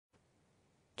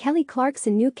Kelly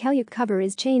Clarkson new Kellyoke cover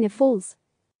is Chain of Fools.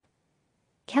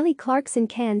 Kelly Clarkson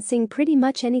can sing pretty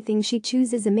much anything she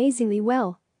chooses amazingly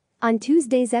well. On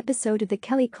Tuesday's episode of The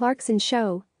Kelly Clarkson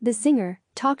Show, the singer,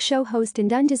 talk show host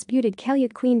and undisputed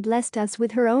Kellyoke queen blessed us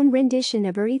with her own rendition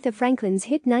of Aretha Franklin's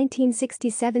hit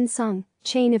 1967 song,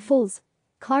 Chain of Fools.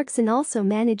 Clarkson also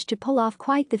managed to pull off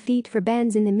quite the feat for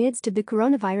bands in the midst of the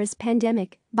coronavirus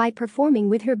pandemic by performing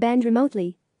with her band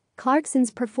remotely. Clarkson's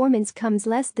performance comes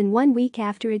less than 1 week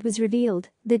after it was revealed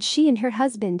that she and her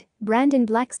husband, Brandon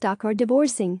Blackstock, are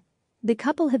divorcing. The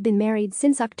couple have been married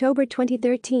since October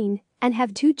 2013 and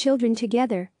have 2 children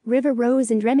together, Rose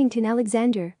and Remington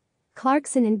Alexander.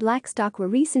 Clarkson and Blackstock were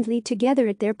recently together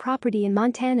at their property in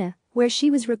Montana, where she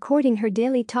was recording her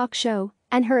daily talk show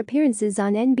and her appearances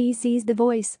on NBC's The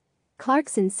Voice.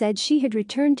 Clarkson said she had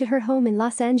returned to her home in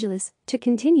Los Angeles to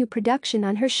continue production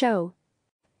on her show.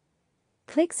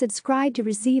 Click subscribe to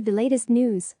receive the latest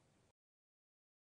news.